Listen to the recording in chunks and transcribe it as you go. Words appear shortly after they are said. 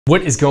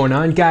What is going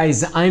on,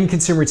 guys? I'm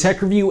Consumer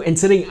Tech Review, and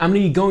today I'm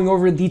going to be going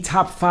over the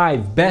top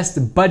 5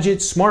 best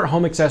budget smart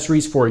home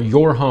accessories for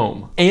your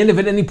home. And if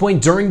at any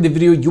point during the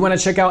video you want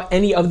to check out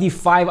any of the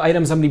 5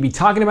 items I'm going to be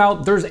talking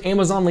about, there's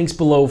Amazon links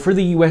below for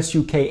the US,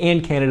 UK,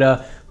 and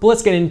Canada. But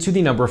let's get into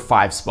the number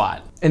 5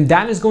 spot. And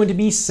that is going to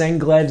be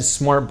Sengled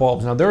smart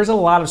bulbs. Now, there's a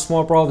lot of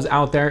smart bulbs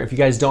out there. If you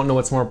guys don't know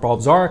what smart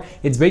bulbs are,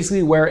 it's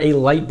basically where a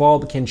light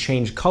bulb can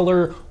change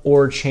color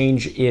or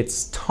change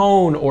its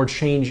tone or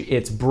change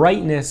its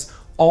brightness,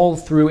 all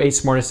through a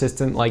smart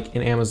assistant like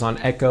an Amazon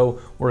Echo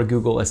or a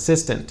Google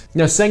Assistant.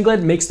 Now,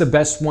 Sengled makes the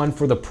best one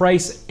for the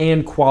price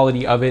and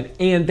quality of it,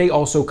 and they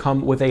also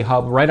come with a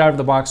hub right out of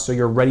the box, so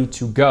you're ready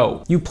to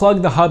go. You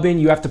plug the hub in,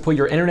 you have to put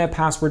your internet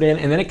password in,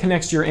 and then it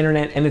connects to your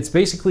internet, and it's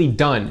basically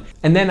done.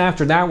 And then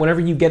after that, whenever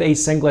you get a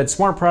Sengled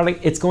smart product,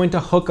 it's going to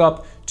hook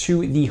up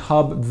to the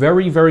hub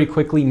very, very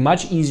quickly,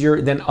 much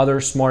easier than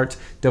other smart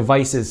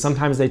devices.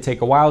 Sometimes they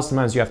take a while,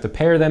 sometimes you have to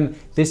pair them.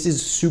 This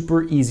is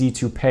super easy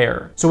to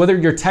pair. So whether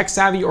you're tech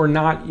savvy or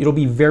not, it'll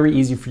be very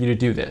easy for you to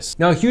do this.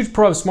 Now, a huge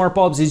pro of smart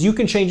bulbs is you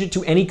can change it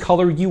to any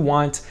color you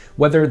want,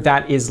 whether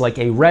that is like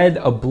a red,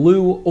 a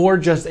blue, or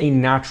just a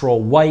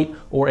natural white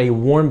or a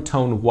warm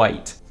tone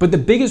white. But the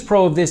biggest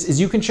pro of this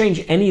is you can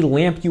change any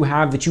lamp you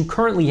have that you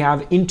currently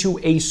have into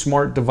a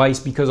smart device,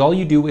 because all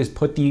you do is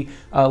put the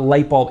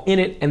light bulb in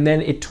it, and then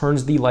it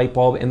turns the light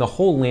bulb and the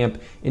whole lamp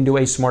into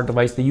a smart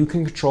device that you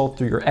can control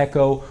through your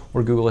Echo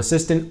or Google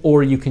Assistant,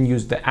 or you can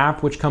use the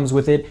app which comes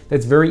with it.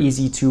 That's very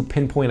easy to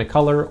pinpoint a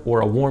color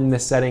or a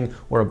warmness setting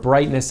or a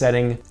brightness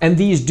setting. And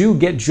these do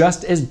get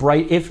just as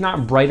bright, if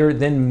not brighter,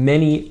 than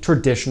many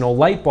traditional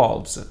light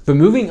bulbs. But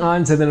moving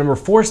on to the number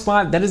 4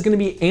 spot, that is going to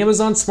be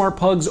Amazon smart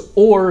plugs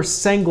or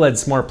Sengled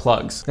smart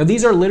plugs. Now,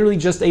 these are literally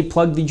just a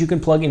plug that you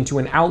can plug into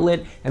an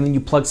outlet, and then you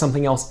plug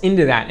something else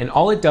into that. And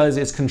all it does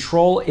is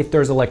control if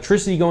there's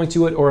electricity going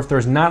to it or if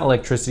there's not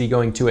electricity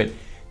going to it.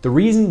 The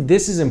reason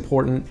this is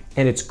important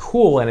and it's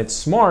cool and it's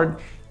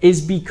smart is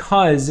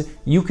because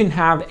you can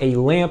have a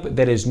lamp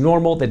that is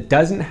normal, that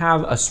doesn't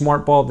have a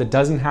smart bulb, that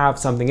doesn't have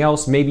something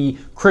else, maybe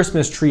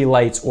Christmas tree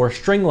lights or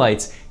string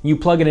lights. You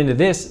plug it into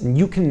this, and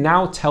you can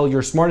now tell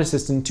your smart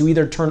assistant to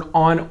either turn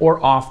on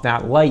or off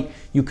that light.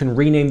 You can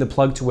rename the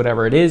plug to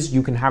whatever it is.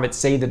 You can have it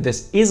say that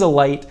this is a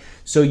light.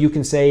 So you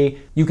can say,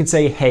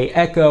 hey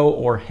Echo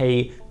or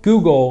hey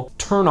Google,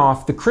 turn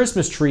off the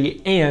Christmas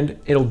tree, and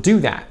it'll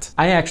do that.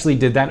 I actually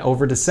did that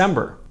over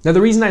December. Now,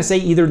 the reason I say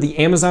either the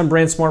Amazon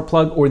brand smart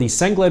plug or the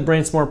Sengled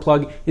brand smart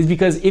plug is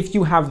because if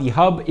you have the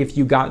hub, if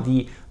you got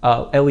the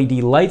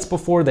LED lights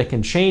before that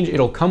can change,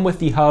 it'll come with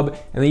the hub,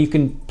 and then you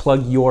can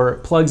plug your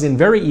plugs in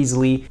very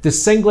easily. The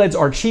Sengleds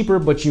are cheaper,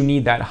 but you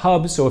need that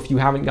hub, so if you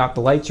haven't got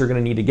the lights, you're gonna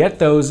need to get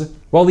those.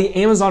 While the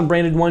Amazon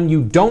branded one,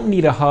 you don't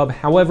need a hub,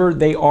 however,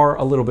 they are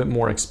a little bit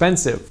more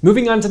expensive.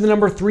 Moving on to the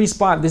number 3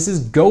 spot, this is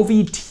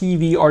Govee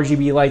TV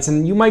RGB lights,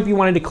 and you might be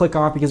wanting to click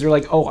off because you're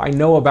like, oh, I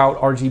know about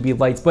RGB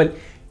lights, but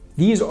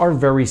these are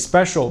very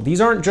special.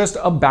 These aren't just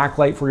a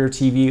backlight for your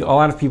TV. A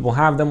lot of people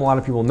have them, a lot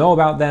of people know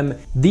about them.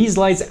 These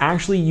lights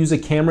actually use a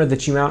camera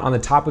that you mount on the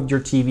top of your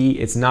TV.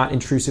 It's not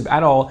intrusive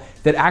at all,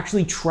 that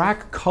actually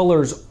track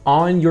colors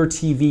on your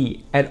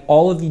TV at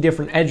all of the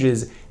different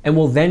edges, and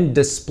will then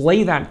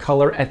display that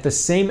color at the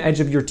same edge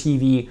of your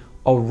TV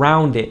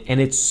around it. And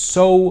it's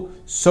so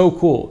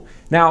cool.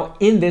 Now,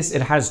 in this,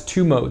 it has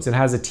 2 modes. It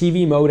has a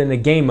TV mode and a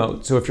game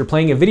mode. So if you're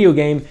playing a video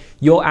game,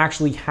 you'll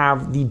actually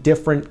have the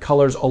different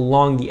colors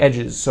along the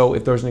edges. So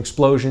if there's an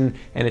explosion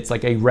and it's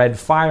like a red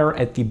fire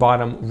at the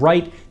bottom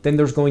right, then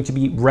there's going to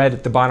be red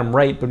at the bottom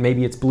right, but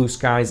maybe it's blue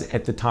skies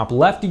at the top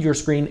left of your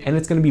screen, and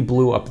it's gonna be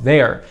blue up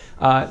there.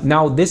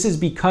 Now, this is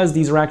because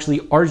these are actually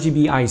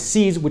RGB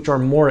ICs, which are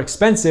more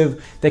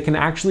expensive, that can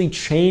actually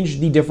change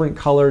the different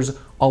colors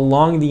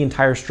along the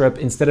entire strip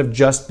instead of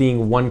just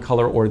being one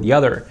color or the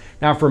other.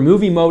 Now, for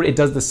movie mode, it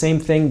does the same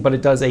thing, but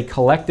it does a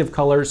collective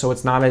color, so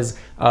it's not as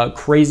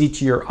crazy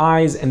to your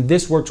eyes, and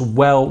this works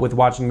well with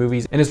watching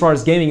movies. And as far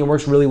as gaming, it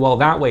works really well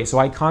that way. So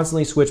I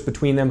constantly switch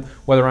between them,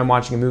 whether I'm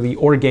watching a movie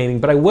or gaming.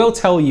 But I will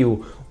tell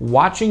you,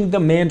 watching The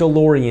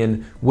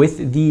Mandalorian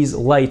with these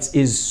lights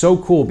is so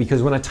cool,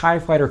 because when a TIE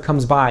fighter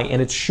comes by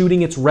and it's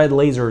shooting its red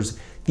lasers,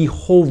 the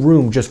whole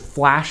room just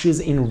flashes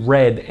in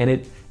red, and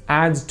it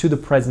adds to the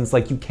presence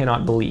like you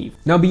cannot believe.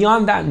 Now,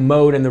 beyond that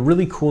mode and the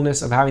really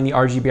coolness of having the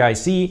RGB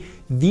IC,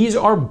 these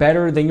are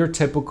better than your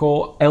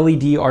typical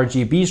LED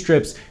RGB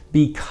strips,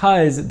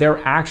 because they're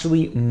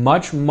actually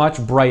much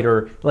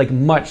brighter,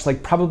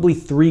 like probably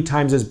 3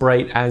 times as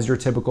bright as your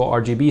typical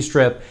RGB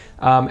strip.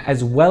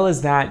 As well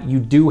as that, you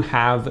do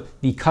have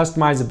the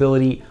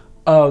customizability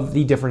of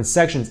the different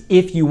sections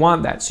if you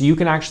want that. So you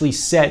can actually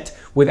set,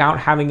 without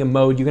having a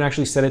mode, you can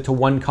actually set it to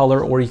one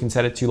color, or you can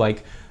set it to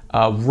like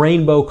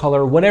rainbow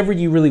color, whatever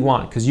you really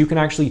want, because you can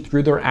actually,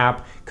 through their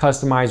app,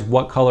 customize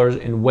what colors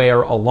and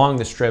where along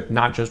the strip,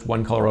 not just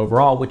one color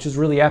overall, which is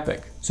really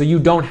epic. So you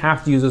don't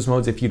have to use those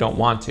modes if you don't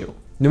want to.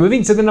 Now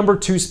moving to the number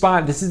 2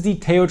 spot, this is the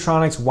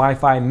Taotronics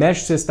Wi-Fi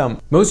mesh system.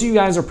 Most of you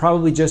guys are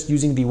probably just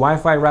using the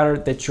Wi-Fi router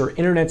that your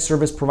internet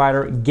service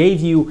provider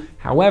gave you.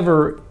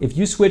 However, if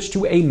you switch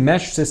to a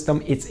mesh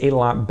system, it's a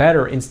lot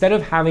better. Instead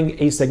of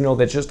having a signal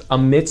that just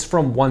emits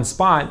from one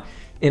spot,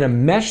 in a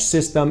mesh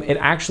system, it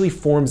actually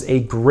forms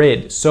a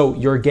grid. So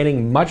you're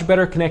getting much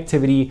better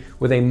connectivity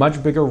with a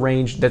much bigger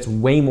range that's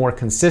way more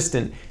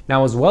consistent.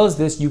 Now, as well as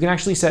this, you can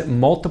actually set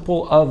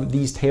multiple of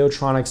these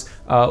Taotronics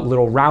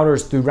little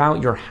routers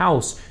throughout your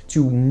house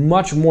to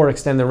much more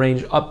extend the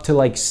range up to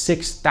like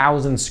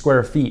 6,000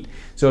 square feet.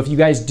 So if you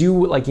guys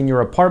do, like in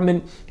your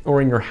apartment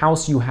or in your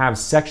house, you have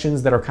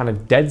sections that are kind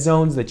of dead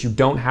zones that you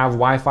don't have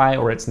Wi-Fi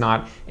or it's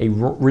not a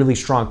really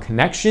strong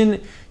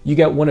connection, you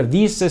get one of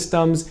these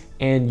systems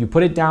and you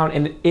put it down,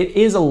 and it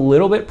is a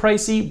little bit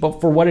pricey, but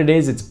for what it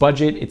is, it's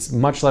budget. It's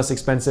much less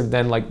expensive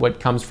than like what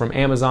comes from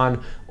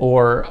Amazon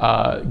or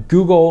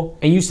Google.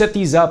 And you set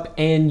these up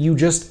and you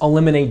just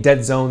eliminate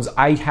dead zones.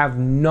 I have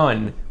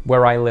none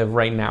where I live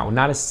right now,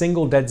 not a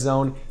single dead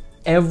zone.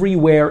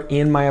 Everywhere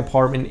in my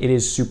apartment, it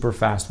is super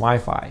fast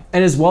Wi-Fi.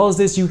 And as well as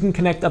this, you can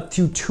connect up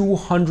to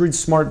 200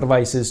 smart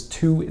devices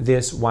to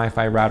this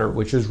Wi-Fi router,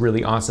 which is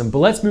really awesome. But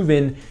let's move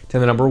in to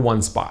the number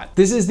 1 spot.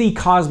 This is the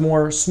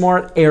Cozmor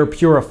Smart Air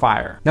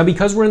Purifier. Now,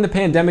 because we're in the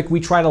pandemic,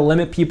 we try to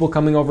limit people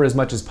coming over as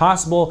much as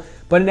possible,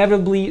 but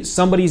inevitably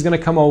somebody's gonna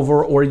come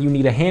over or you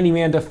need a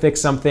handyman to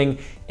fix something.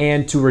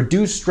 And to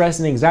reduce stress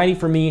and anxiety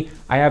for me,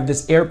 I have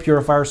this air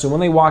purifier. So when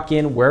they walk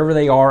in, wherever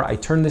they are, I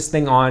turn this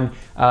thing on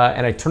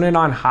and I turn it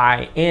on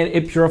high, and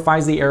it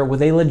purifies the air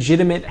with a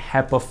legitimate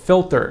HEPA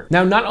filter.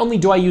 Now, not only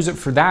do I use it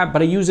for that,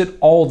 but I use it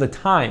all the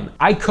time.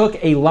 I cook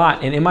a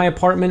lot, and in my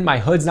apartment, my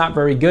hood's not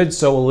very good.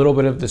 So a little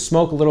bit of the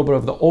smoke, a little bit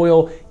of the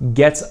oil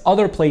gets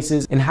other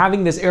places. And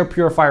having this air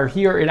purifier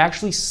here, it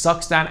actually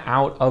sucks that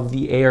out of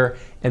the air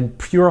and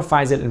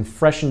purifies it and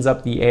freshens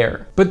up the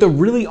air. But the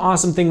really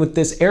awesome thing with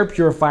this air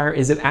purifier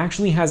is it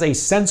actually has a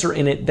sensor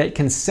in it that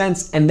can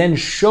sense and then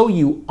show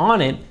you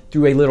on it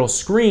through a little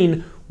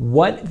screen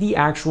what the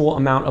actual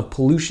amount of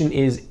pollution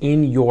is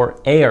in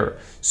your air.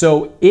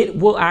 So it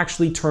will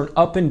actually turn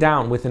up and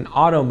down with an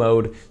auto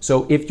mode.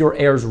 So if your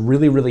air is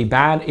really, really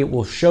bad, it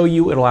will show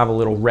you, it'll have a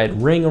little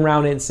red ring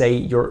around it, say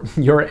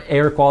your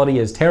air quality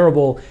is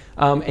terrible.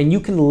 And you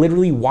can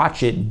literally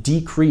watch it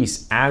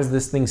decrease as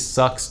this thing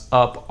sucks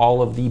up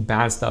all of the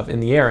bad stuff in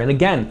the air. And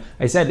again,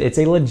 I said it's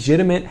a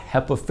legitimate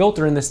HEPA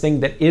filter in this thing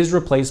that is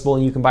replaceable,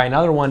 and you can buy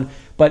another one,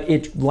 but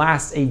it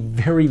lasts a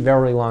very,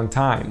 very long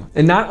time.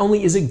 And not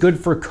only is it good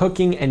for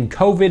cooking and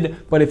COVID,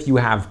 but if you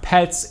have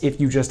pets,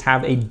 if you just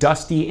have a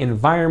dusty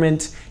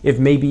environment, if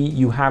maybe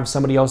you have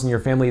somebody else in your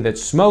family that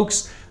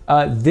smokes,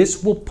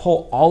 this will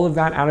pull all of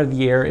that out of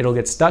the air. It'll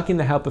get stuck in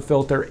the HEPA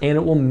filter and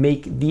it will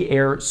make the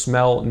air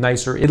smell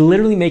nicer. It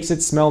literally makes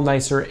it smell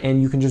nicer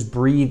and you can just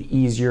breathe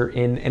easier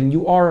in, and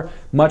you are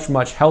much,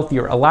 much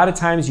healthier. A lot of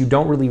times you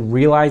don't really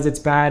realize it's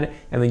bad,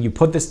 and then you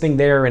put this thing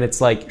there and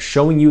it's like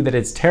showing you that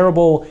it's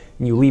terrible,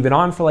 and you leave it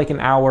on for like an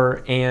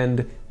hour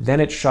and then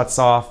it shuts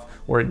off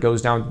or it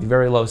goes down to the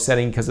very low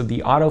setting because of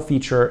the auto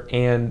feature,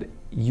 and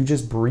you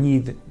just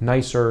breathe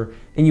nicer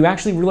and you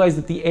actually realize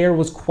that the air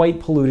was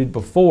quite polluted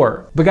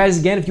before. But guys,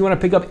 again, if you want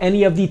to pick up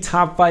any of the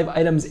top 5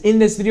 items in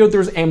this video,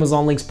 there's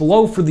Amazon links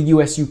below for the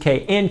US,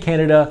 UK, and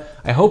Canada.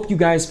 I hope you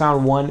guys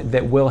found one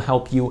that will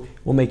help you,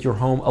 will make your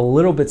home a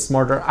little bit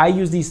smarter. I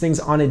use these things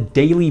on a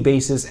daily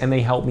basis and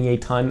they help me a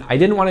ton. I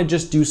didn't want to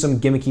just do some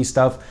gimmicky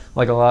stuff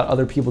like a lot of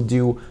other people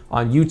do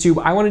on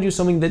YouTube. I want to do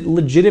something that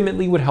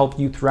legitimately would help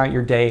you throughout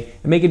your day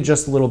and make it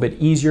just a little bit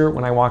easier.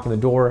 When I walk in the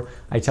door,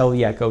 I tell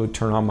the Echo to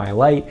turn on my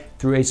light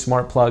through a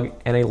smart plug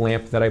and a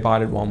lamp that I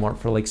bought at Walmart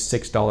for like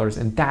 $6.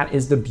 And that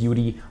is the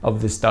beauty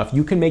of this stuff.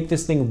 You can make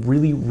this thing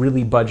really,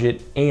 really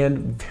budget and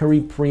very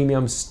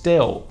premium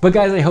still. But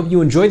guys, I hope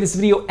you enjoyed this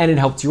video and it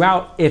helped you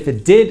out. If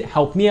it did,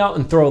 help me out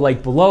and throw a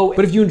like below.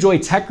 But if you enjoy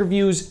tech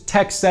reviews,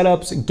 tech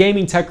setups,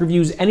 gaming tech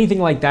reviews, anything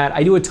like that,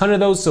 I do a ton of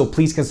those, so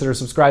please consider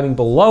subscribing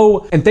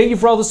below. And thank you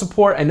for all the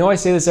support. I know I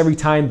say this every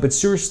time, but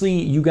seriously,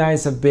 you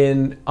guys have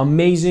been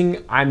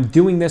amazing. I'm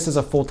doing this as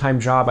a full-time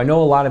job. I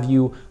know a lot of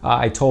you,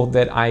 I told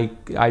that I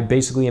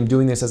basically am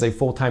doing this as a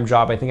full-time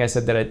job. I think I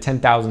said that at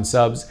 10,000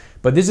 subs.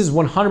 But this is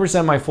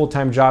 100% my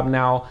full-time job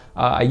now.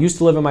 I used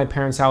to live in my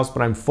parents' house,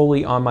 but I'm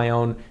fully on my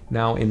own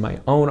now in my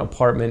own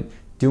apartment,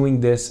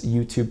 doing this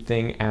YouTube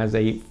thing as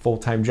a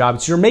full-time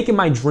job. So you're making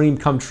my dream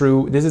come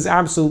true. This is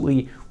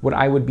absolutely what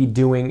I would be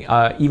doing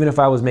even if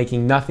I was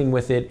making nothing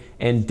with it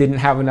and didn't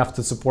have enough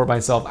to support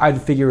myself.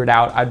 I'd figure it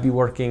out. I'd be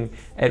working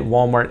at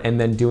Walmart and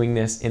then doing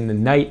this in the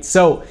night.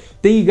 So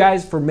thank you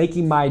guys for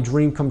making my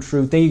dream come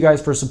true. Thank you guys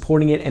for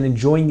supporting it and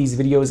enjoying these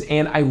videos.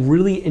 And I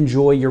really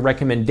enjoy your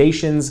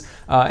recommendations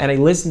and I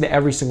listen to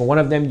every single one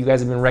of them. You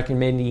guys have been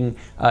recommending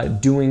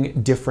doing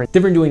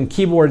doing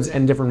keyboards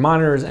and different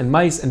monitors and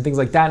mice and things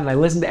like that. And I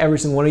listen to every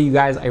single one of you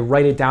guys. I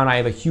write it down. I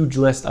have a huge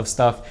list of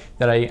stuff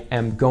that I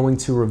am going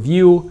to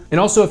review. And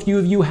also, Also, a few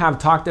of you have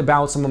talked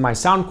about some of my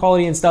sound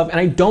quality and stuff, and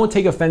I don't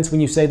take offense when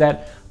you say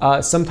that.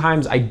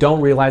 Sometimes I don't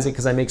realize it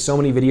because I make so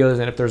many videos,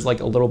 and if there's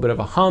like a little bit of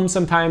a hum,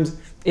 sometimes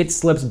it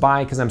slips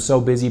by because I'm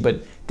so busy.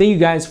 But thank you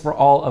guys for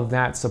all of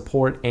that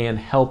support and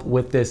help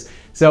with this.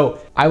 So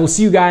I will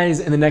see you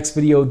guys in the next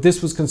video.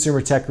 This was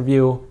Consumer Tech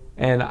Review,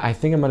 and I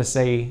think I'm gonna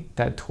say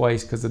that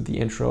twice because of the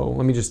intro.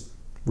 Let me just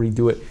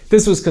redo it.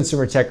 This was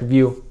Consumer Tech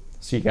Review.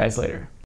 See you guys later.